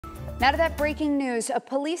Now to that breaking news, a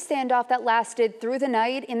police standoff that lasted through the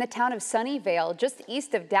night in the town of Sunnyvale, just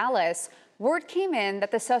east of Dallas. Word came in that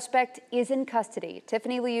the suspect is in custody.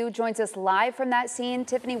 Tiffany Liu joins us live from that scene.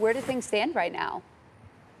 Tiffany, where do things stand right now?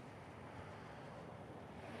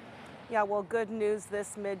 Yeah, well, good news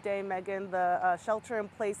this midday, Megan. The shelter in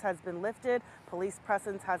place has been lifted. Police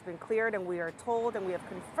presence has been cleared, and we are told and we have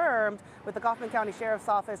confirmed with the Kaufman County Sheriff's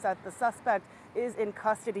Office that the suspect is in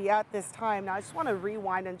custody at this time. Now, I just want to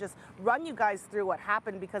rewind and just run you guys through what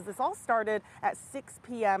happened, because this all started at 6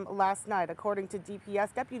 p.m. last night. According to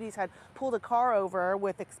DPS, deputies had pulled a car over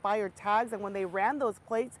with expired tags, and when they ran those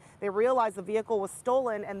plates, they realized the vehicle was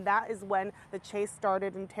stolen, and that is when the chase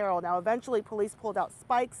started in Terrell. Now, eventually, police pulled out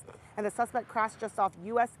spikes, and the suspect crashed just off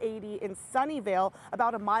US 80 in Sunnyvale,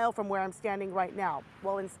 about a mile from where I'm standing right now.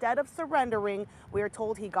 Well, instead of surrendering, we are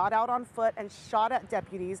told he got out on foot and shot at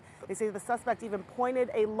deputies. They say the suspect even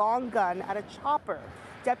pointed a long gun at a chopper.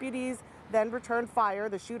 Deputies then returned fire.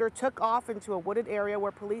 The shooter took off into a wooded area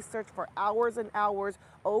where police searched for hours and hours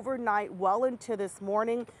overnight, well into this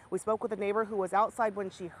morning. We spoke with a neighbor who was outside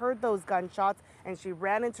when she heard those gunshots, and she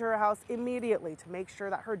ran into her house immediately to make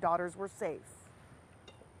sure that her daughters were safe.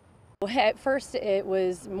 At first, it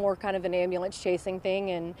was more kind of an ambulance chasing thing,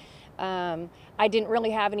 and I didn't really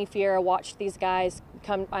have any fear. I watched these guys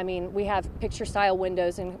come. I mean, we have picture style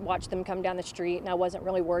windows and watched them come down the street, and I wasn't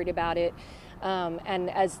really worried about it. And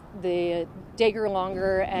as the day grew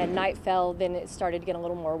longer and night fell, then it started to get a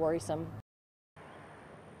little more worrisome.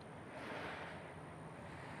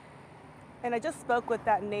 And I just spoke with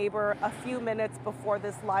that neighbor a few minutes before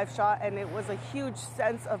this live shot, and it was a huge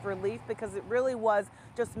sense of relief, because it really was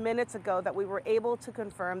just minutes ago that we were able to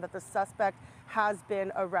confirm that the suspect has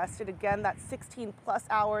been arrested. Again, that's 16 plus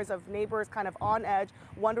hours of neighbors kind of on edge,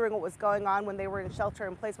 wondering what was going on when they were in shelter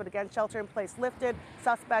in place. But again, shelter in place lifted,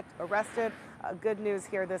 suspect arrested. Good news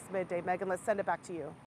here this midday. Megan, let's send it back to you.